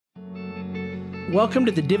Welcome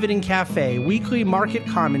to the Dividend Cafe, weekly market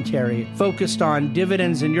commentary focused on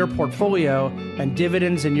dividends in your portfolio and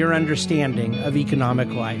dividends in your understanding of economic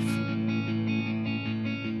life.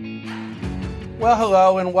 Well,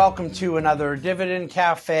 hello and welcome to another Dividend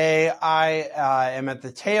Cafe. I am at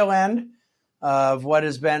the tail end of what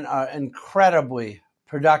has been an incredibly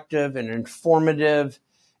productive and informative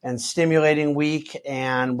and stimulating week,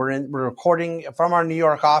 and we're recording from our New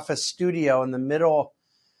York office studio in the middle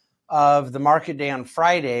of the market day on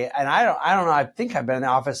Friday. And I don't know, I think I've been in the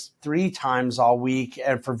office 3 times all week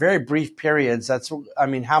and for very brief periods.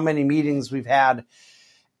 How many meetings we've had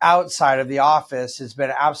outside of the office has been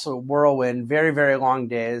an absolute whirlwind, very, very long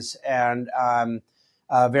days and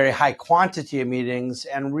very high quantity of meetings,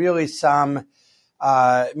 and really some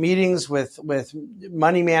meetings with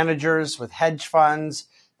money managers, with hedge funds.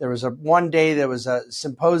 There was one day there was a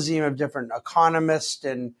symposium of different economists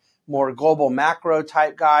and more global macro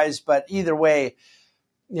type guys. But either way,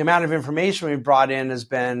 the amount of information we brought in has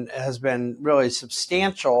been really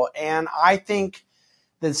substantial. And I think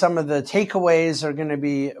that some of the takeaways are going to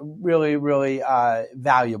be really, really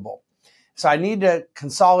valuable. So I need to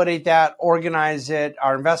consolidate that, organize it.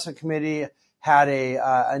 Our investment committee had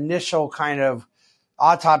a initial kind of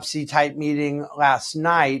autopsy type meeting last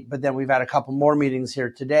night, but then we've had a couple more meetings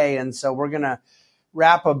here today. And so we're going to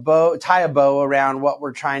tie a bow around what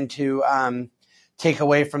we're trying to take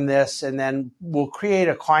away from this. And then we'll create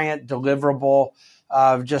a client deliverable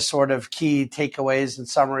of just sort of key takeaways and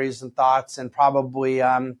summaries and thoughts, and probably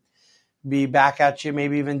be back at you,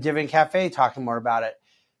 maybe even Dividend Cafe talking more about it.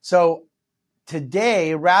 So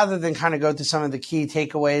today, rather than kind of go through some of the key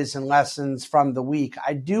takeaways and lessons from the week,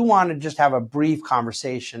 I do want to just have a brief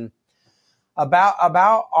conversation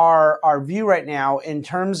about our view right now in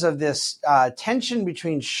terms of this tension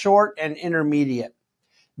between short and intermediate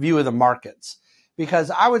view of the markets.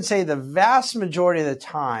 Because I would say the vast majority of the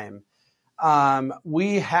time,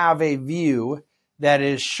 we have a view that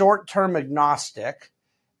is short-term agnostic,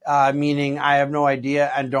 meaning I have no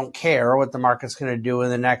idea and don't care what the market's going to do in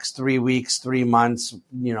the next 3 weeks, 3 months,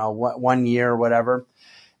 1 year, whatever.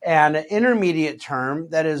 And an intermediate term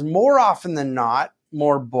that is more often than not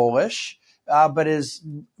more bullish, but is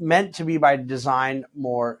meant to be by design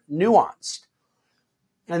more nuanced.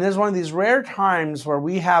 And there's one of these rare times where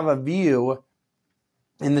we have a view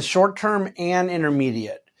in the short term and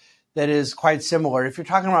intermediate that is quite similar. If you're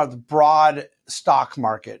talking about the broad stock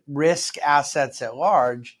market, risk assets at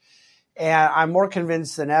large, and I'm more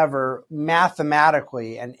convinced than ever,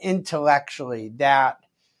 mathematically and intellectually, that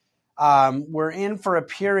we're in for a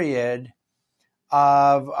period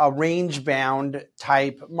of a range-bound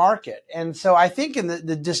type market. And so I think in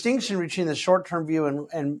the distinction between the short-term view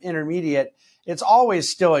and intermediate, it's always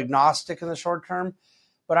still agnostic in the short term,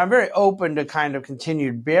 but I'm very open to kind of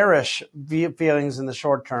continued bearish feelings in the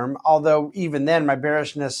short term, although even then my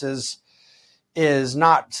bearishness is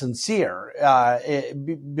not sincere.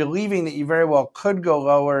 Believing that you very well could go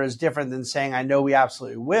lower is different than saying I know we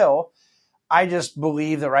absolutely will. I just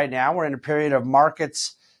believe that right now we're in a period of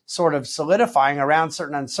markets sort of solidifying around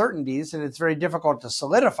certain uncertainties, and it's very difficult to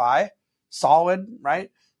solidify solid,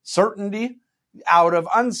 right, certainty out of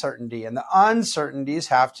uncertainty. And the uncertainties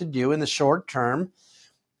have to do in the short term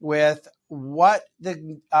with what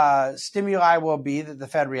the stimuli will be that the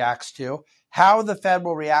Fed reacts to, how the Fed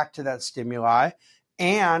will react to that stimuli,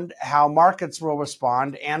 and how markets will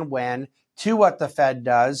respond and when to what the Fed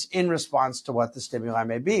does in response to what the stimuli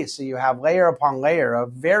may be. So you have layer upon layer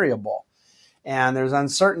of variable, and there's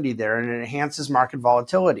uncertainty there, and it enhances market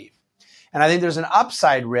volatility. And I think there's an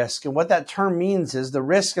upside risk, and what that term means is the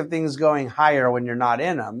risk of things going higher when you're not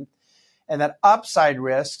in them. And that upside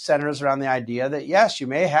risk centers around the idea that, yes, you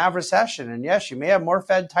may have recession, and yes, you may have more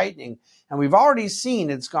Fed tightening. And we've already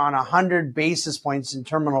seen it's gone 100 basis points in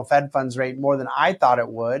terminal Fed funds rate more than I thought it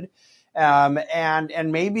would.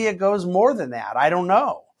 And maybe it goes more than that. I don't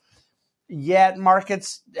know. Yet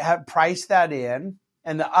markets have priced that in.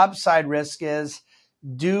 And the upside risk is,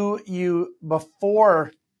 do you,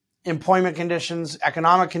 before employment conditions,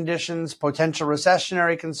 economic conditions, potential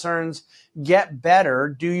recessionary concerns get better,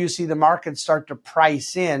 do you see the market start to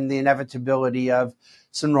price in the inevitability of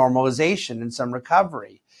some normalization and some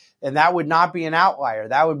recovery? And that would not be an outlier.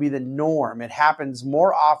 That would be the norm. It happens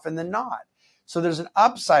more often than not. So there's an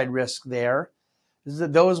upside risk there.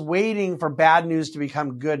 Those waiting for bad news to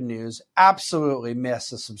become good news absolutely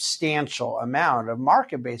miss a substantial amount of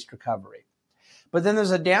market-based recovery. But then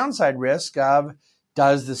there's a downside risk of,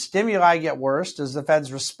 does the stimuli get worse? Does the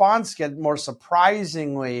Fed's response get more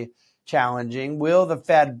surprisingly challenging? Will the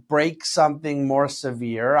Fed break something more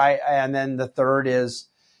severe? And then the third is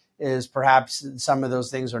is perhaps some of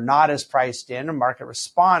those things are not as priced in. A market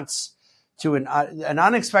response to an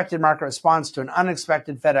unexpected market response to an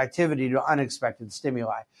unexpected Fed activity to unexpected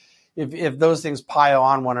stimuli. If those things pile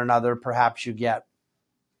on one another, perhaps you get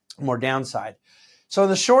more downside. So in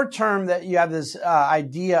the short term, that you have this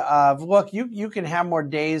idea of, look, you can have more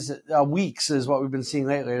days, weeks is what we've been seeing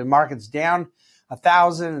lately. The market's down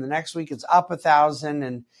 1,000, and the next week it's up 1,000,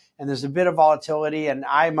 and there's a bit of volatility. And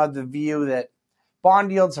I'm of the view that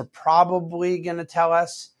bond yields are probably going to tell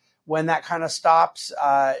us when that kind of stops.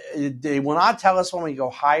 They will not tell us when we go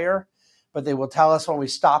higher, but they will tell us when we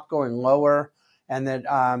stop going lower. And that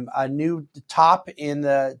a new top in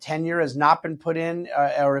the 10-year has not been put in,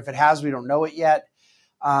 or if it has, we don't know it yet.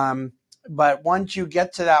 But once you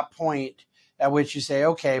get to that point at which you say,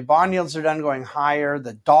 okay, bond yields are done going higher,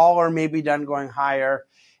 the dollar may be done going higher,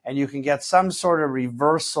 and you can get some sort of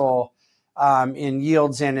reversal in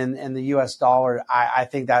yields in the U.S. dollar, I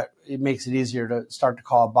think that it makes it easier to start to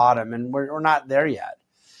call a bottom, and we're not there yet.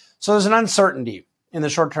 So there's an uncertainty in the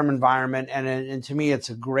short-term environment, and to me, it's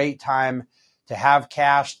a great time to have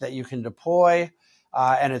cash that you can deploy.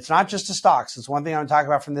 And it's not just to stocks. It's one thing I'm going to talk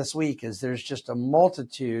about from this week is there's just a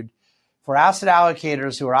multitude for asset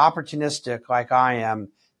allocators who are opportunistic like I am.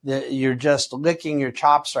 You're just licking your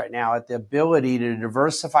chops right now at the ability to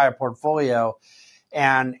diversify a portfolio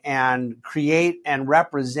and create and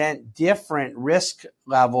represent different risk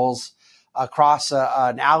levels across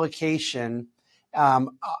an allocation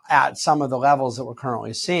at some of the levels that we're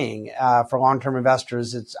currently seeing. For long-term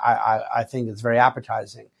investors, I think it's very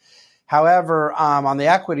appetizing. However, on the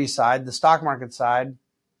equity side, the stock market side,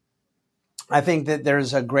 I think that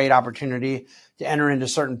there's a great opportunity to enter into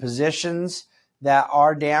certain positions that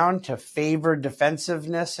are down to favor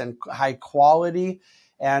defensiveness and high quality.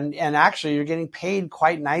 And actually, you're getting paid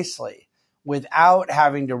quite nicely without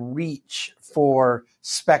having to reach for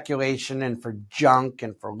speculation and for junk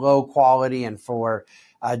and for low quality and for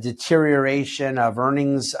deterioration of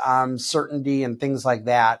earnings certainty and things like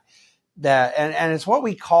that. And it's what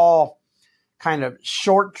we call kind of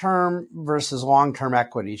short-term versus long-term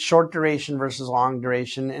equity, short duration versus long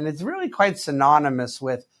duration. And it's really quite synonymous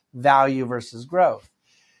with value versus growth.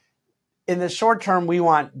 In the short term, we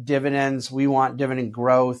want dividends. We want dividend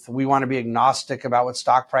growth. We want to be agnostic about what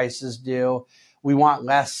stock prices do. We want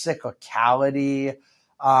less cyclicality.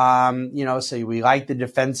 So we like the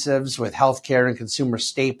defensives with healthcare and consumer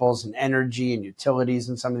staples and energy and utilities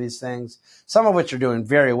and some of these things, some of which are doing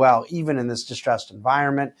very well, even in this distressed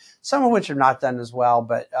environment, some of which are not done as well,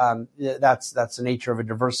 but that's the nature of a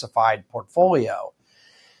diversified portfolio.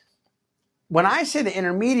 When I say the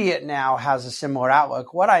intermediate now has a similar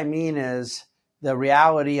outlook, what I mean is the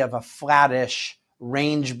reality of a flattish,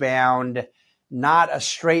 range-bound, not a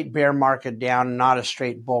straight bear market down, not a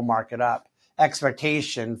straight bull market up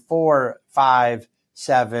expectation for 5,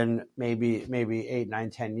 7, maybe 8, 9,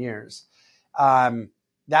 10 years.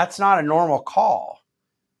 That's not a normal call.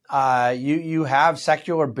 You have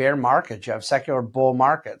secular bear markets, you have secular bull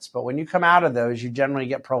markets, but when you come out of those, you generally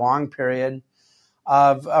get prolonged period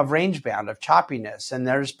of range bound, of choppiness. And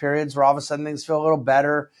there's periods where all of a sudden things feel a little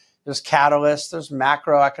better. There's catalysts, there's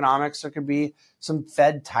macroeconomics, there could be some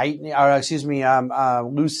Fed tightening,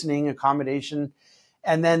 loosening, accommodation.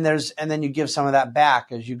 And then you give some of that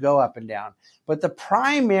back as you go up and down. But the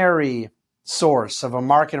primary source of a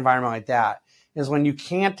market environment like that is when you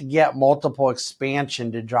can't get multiple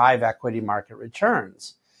expansion to drive equity market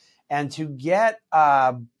returns. And to get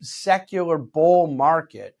a secular bull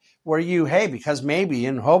market where because maybe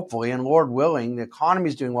and hopefully and Lord willing, the economy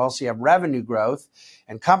is doing well, so you have revenue growth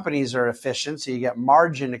and companies are efficient, so you get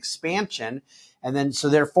margin expansion. And then, so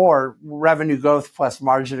therefore, revenue growth plus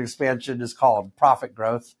margin expansion is called profit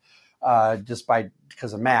growth,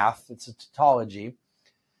 because of math. It's a tautology.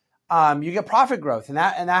 You get profit growth, and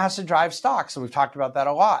that has to drive stocks. And we've talked about that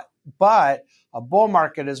a lot. But a bull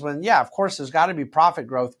market is when, of course, there's got to be profit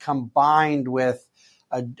growth combined with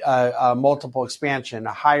a multiple expansion,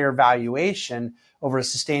 a higher valuation over a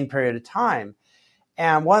sustained period of time.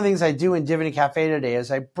 And one of the things I do in Dividend Cafe today is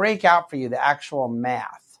I break out for you the actual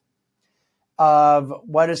math of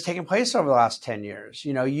what has taken place over the last 10 years.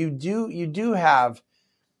 You do have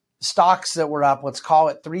stocks that were up, let's call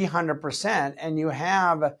it 300%, and you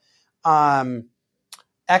have profit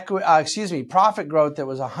growth that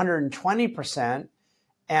was 120%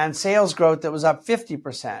 and sales growth that was up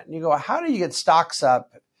 50%. And you go, how do you get stocks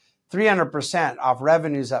up 300% off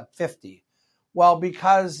revenues up 50? Well,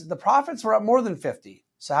 because the profits were up more than 50.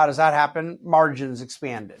 So how does that happen? Margins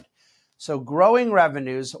expanded. So growing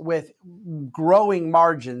revenues with growing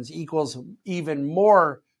margins equals even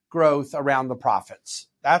more growth around the profits.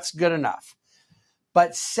 That's good enough.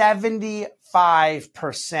 but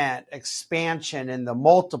 75% expansion in the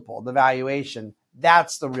multiple, the valuation.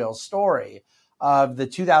 That's the real story of the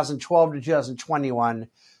 2012 to 2021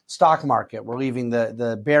 stock market. We're leaving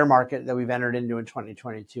the bear market that we've entered into in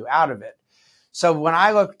 2022 out of it. So when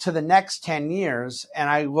I look to the next 10 years and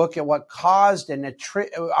I look at what caused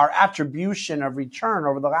our attribution of return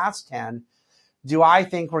over the last 10, do I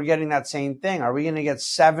think we're getting that same thing? Are we going to get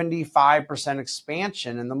 75%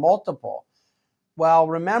 expansion in the multiple? Well,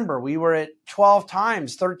 remember, we were at 12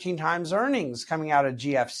 times, 13 times earnings coming out of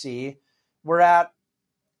GFC. We're at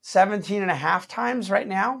 17 and a half times right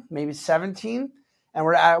now, maybe 17. And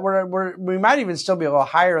we might even still be a little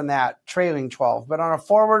higher than that trailing 12. But on a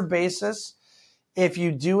forward basis, if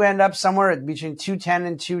you do end up somewhere between 210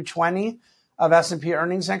 and 220 of S&P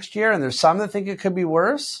earnings next year, and there's some that think it could be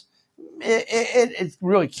worse, it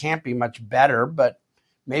really can't be much better, but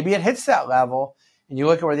maybe it hits that level. And you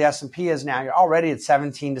look at where the S&P is now, you're already at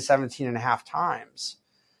 17 to 17 and a half times.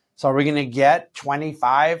 So are we going to get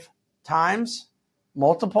 25 times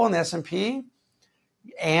multiple in the S&P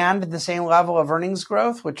and the same level of earnings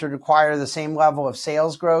growth, which would require the same level of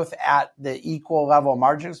sales growth at the equal level of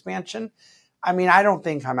margin expansion? I mean, I don't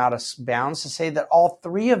think I'm out of bounds to say that all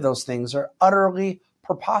three of those things are utterly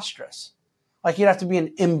preposterous. Like you'd have to be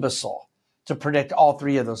an imbecile to predict all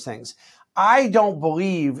three of those things. I don't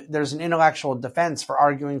believe there's an intellectual defense for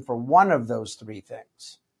arguing for one of those three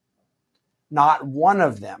things. Not one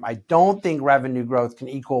of them. I don't think revenue growth can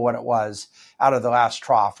equal what it was out of the last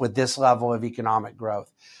trough with this level of economic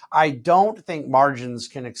growth. I don't think margins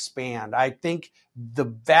can expand. I think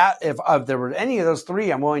if there were any of those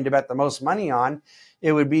three I'm willing to bet the most money on,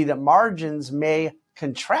 it would be that margins may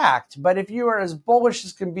contract. But if you are as bullish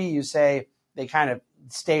as can be, you say they kind of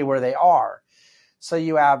stay where they are. So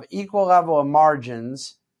you have equal level of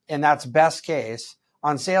margins, and that's best case,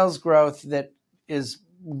 on sales growth that is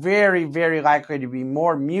very, very likely to be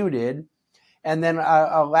more muted, and then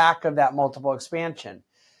a lack of that multiple expansion.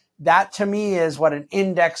 That to me is what an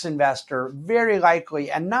index investor very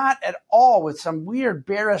likely, and not at all with some weird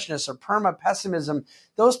bearishness or perma-pessimism.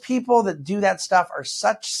 Those people that do that stuff are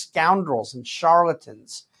such scoundrels and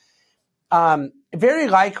charlatans. Very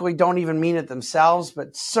likely don't even mean it themselves,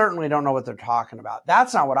 but certainly don't know what they're talking about.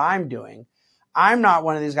 That's not what I'm doing. I'm not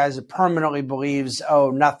one of these guys that permanently believes,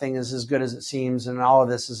 oh, nothing is as good as it seems and all of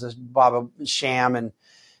this is a sham and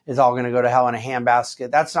is all going to go to hell in a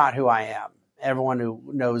handbasket. That's not who I am. Everyone who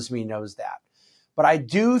knows me knows that. But I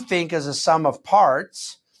do think as a sum of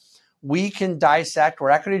parts, we can dissect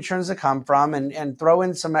where equity returns have come from and throw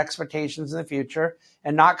in some expectations in the future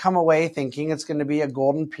and not come away thinking it's going to be a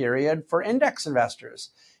golden period for index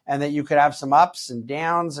investors and that you could have some ups and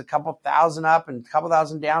downs, a couple thousand up and a couple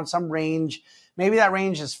thousand down, some range. Maybe that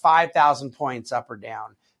range is 5,000 points up or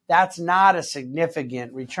down. That's not a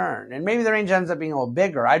significant return. And maybe the range ends up being a little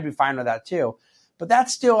bigger. I'd be fine with that too. But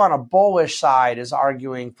that's still on a bullish side is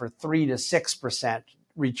arguing for 3 to 6%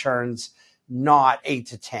 returns, not 8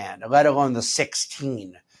 to 10, let alone the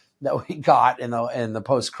 16 that we got in the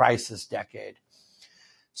post-crisis decade.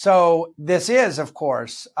 So this is, of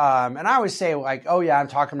course, and I always say like, oh yeah, I'm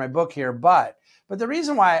talking my book here, but the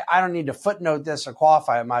reason why I don't need to footnote this or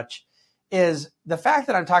qualify it much is the fact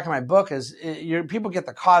that I'm talking my book is people get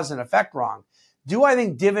the cause and effect wrong. Do I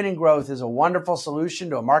think dividend growth is a wonderful solution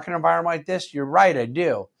to a market environment like this? You're right, I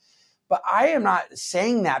do. But I am not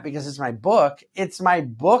saying that because it's my book. It's my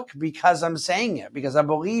book because I'm saying it, because I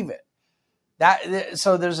believe it.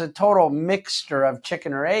 So there's a total mixture of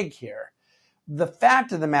chicken or egg here. The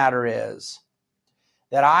fact of the matter is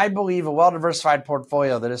that I believe a well-diversified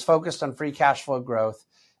portfolio that is focused on free cash flow growth,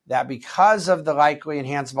 that because of the likely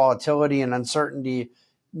enhanced volatility and uncertainty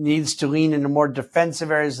needs to lean into more defensive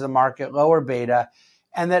areas of the market, lower beta,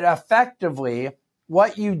 and that effectively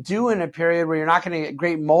what you do in a period where you're not going to get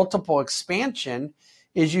great multiple expansion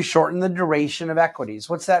is you shorten the duration of equities.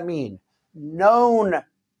 What's that mean? Known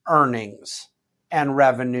earnings and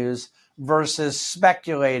revenues versus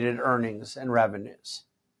speculated earnings and revenues.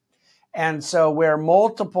 And so where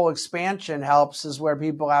multiple expansion helps is where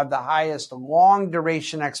people have the highest long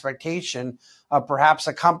duration expectation of perhaps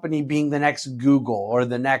a company being the next Google or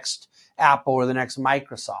the next Apple or the next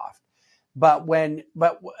Microsoft. But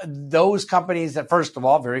those companies that, first of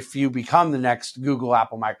all, very few become the next Google,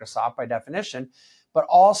 Apple, Microsoft by definition, but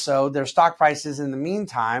also their stock prices in the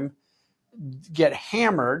meantime get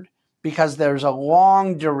hammered because there's a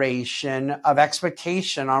long duration of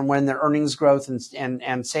expectation on when their earnings growth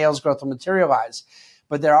and sales growth will materialize.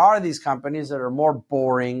 But there are these companies that are more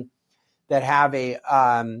boring, that have a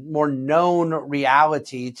more known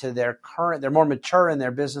reality to their current, they're more mature in their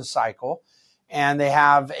business cycle, and they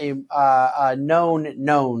have a known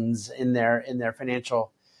knowns in their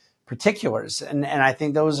financial particulars. And I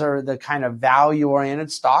think those are the kind of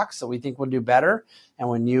value-oriented stocks that we think will do better. And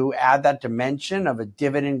when you add that dimension of a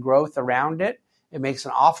dividend growth around it, it makes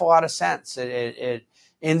an awful lot of sense. It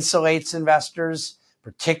insulates investors,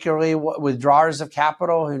 particularly withdrawers of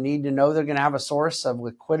capital who need to know they're going to have a source of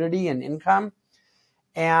liquidity and income.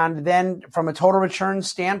 And then from a total return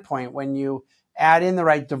standpoint, when you add in the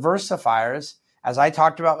right diversifiers, as I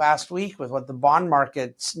talked about last week with what the bond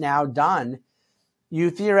market's now done, you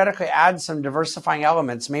theoretically add some diversifying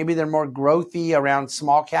elements. Maybe they're more growthy around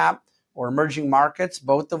small cap or emerging markets,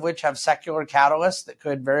 both of which have secular catalysts that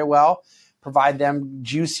could very well provide them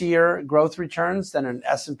juicier growth returns than an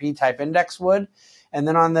S&P type index would. And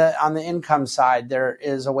then on the income side, there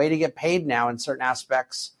is a way to get paid now in certain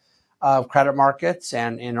aspects of credit markets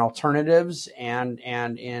and in alternatives and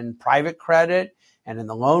in private credit and in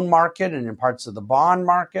the loan market and in parts of the bond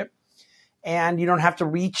market. And you don't have to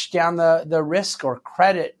reach down the risk or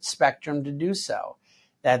credit spectrum to do so.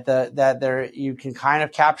 You can kind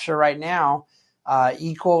of capture right now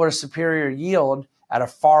equal or superior yield at a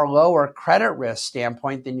far lower credit risk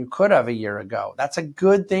standpoint than you could have a year ago. That's a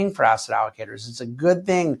good thing for asset allocators. It's a good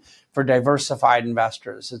thing for diversified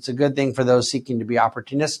investors. It's a good thing for those seeking to be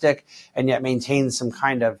opportunistic and yet maintain some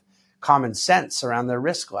kind of common sense around their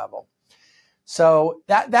risk level. So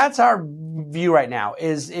that's our view right now.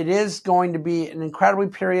 It is going to be an incredibly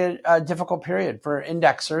difficult period for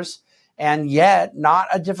indexers, and yet not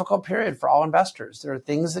a difficult period for all investors. There are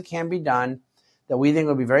things that can be done that we think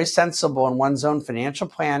will be very sensible in one's own financial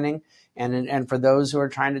planning and for those who are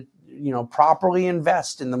trying to properly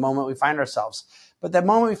invest in the moment we find ourselves. But the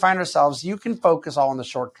moment we find ourselves, you can focus all on the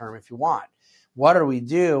short term if you want. What do we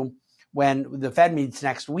do when the Fed meets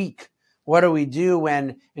next week? What do we do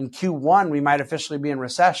when in Q1 we might officially be in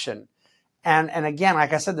recession? And again,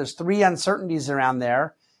 like I said, there's three uncertainties around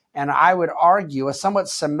there. And I would argue a somewhat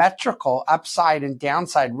symmetrical upside and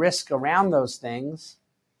downside risk around those things.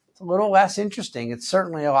 It's a little less interesting. It's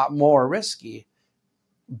certainly a lot more risky.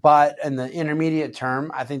 But in the intermediate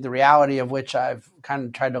term, I think the reality of which I've kind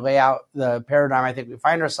of tried to lay out the paradigm I think we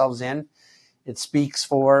find ourselves in, it speaks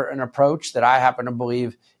for an approach that I happen to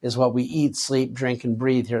believe is what we eat, sleep, drink, and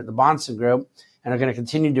breathe here at the Bahnsen Group, and are going to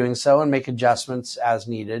continue doing so and make adjustments as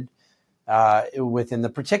needed within the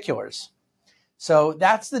particulars. So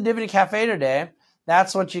that's the Dividend Cafe today.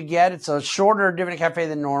 That's what you get. It's a shorter Dividend Cafe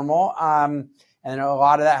than normal, and a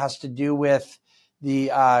lot of that has to do with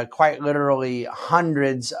the quite literally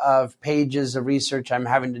hundreds of pages of research I'm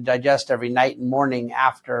having to digest every night and morning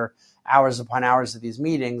after hours upon hours of these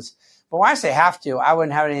meetings. But when I say have to, I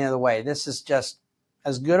wouldn't have it any other way. This is just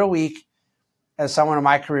as good a week as someone in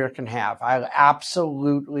my career can have. I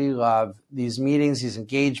absolutely love these meetings, these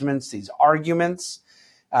engagements, these arguments,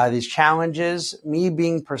 these challenges, me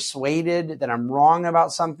being persuaded that I'm wrong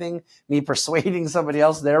about something, me persuading somebody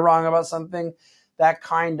else they're wrong about something. That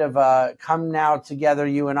kind of come now together,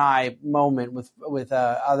 you and I, moment with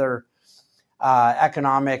other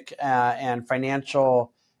economic and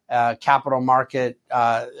financial capital market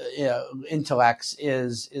intellects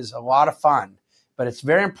is a lot of fun. But it's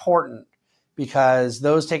very important because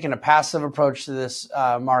those taking a passive approach to this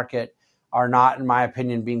market are not, in my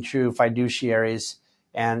opinion, being true fiduciaries.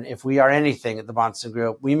 And if we are anything at the Bahnsen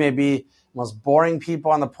Group, we may be the most boring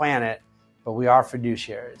people on the planet, but we are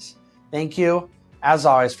fiduciaries. Thank you, as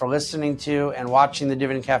always, for listening to and watching the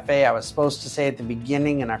Dividend Cafe. I was supposed to say at the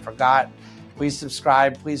beginning and I forgot. Please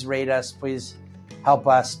subscribe. Please rate us. Please help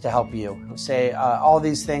us to help you. I'll say all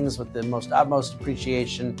these things with the utmost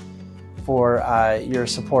appreciation for your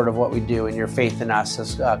support of what we do and your faith in us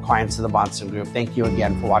as clients of the Bahnsen Group. Thank you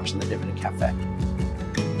again for watching the Dividend Cafe.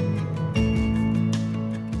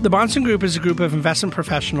 The Bahnsen Group is a group of investment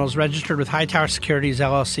professionals registered with Hightower Securities,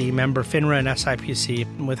 LLC, member FINRA and SIPC,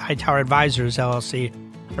 and with Hightower Advisors, LLC,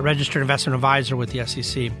 a registered investment advisor with the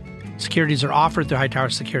SEC. Securities are offered through Hightower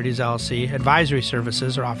Securities, LLC. Advisory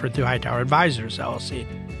services are offered through Hightower Advisors, LLC.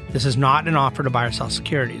 This is not an offer to buy or sell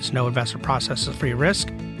securities. No investment process is free of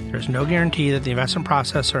risk. There is no guarantee that the investment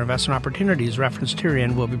process or investment opportunities referenced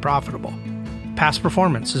herein will be profitable. Past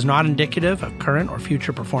performance is not indicative of current or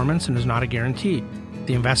future performance and is not a guarantee.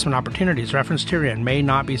 The investment opportunities referenced herein may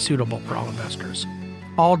not be suitable for all investors.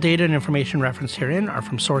 All data and information referenced herein are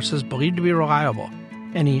from sources believed to be reliable.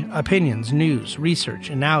 Any opinions, news, research,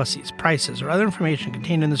 analyses, prices, or other information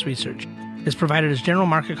contained in this research is provided as general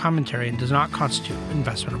market commentary and does not constitute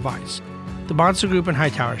investment advice. The Bahnsen Group and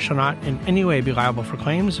Hightower shall not in any way be liable for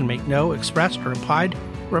claims and make no expressed or implied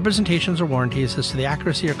representations or warranties as to the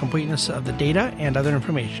accuracy or completeness of the data and other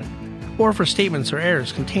information or for statements or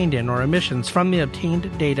errors contained in or omissions from the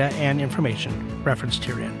obtained data and information referenced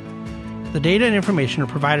herein. The data and information are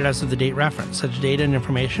provided as of the date referenced. Such data and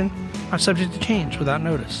information are subject to change without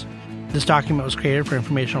notice. This document was created for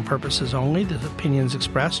informational purposes only. The opinions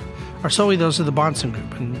expressed are solely those of the Bahnsen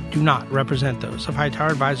Group and do not represent those of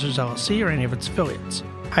Hightower Advisors LLC or any of its affiliates.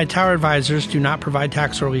 Hightower Advisors do not provide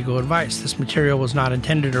tax or legal advice. This material was not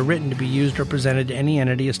intended or written to be used or presented to any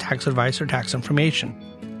entity as tax advice or tax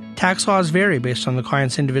information. Tax laws vary based on the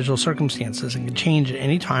client's individual circumstances and can change at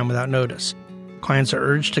any time without notice. Clients are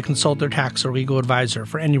urged to consult their tax or legal advisor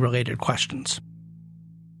for any related questions.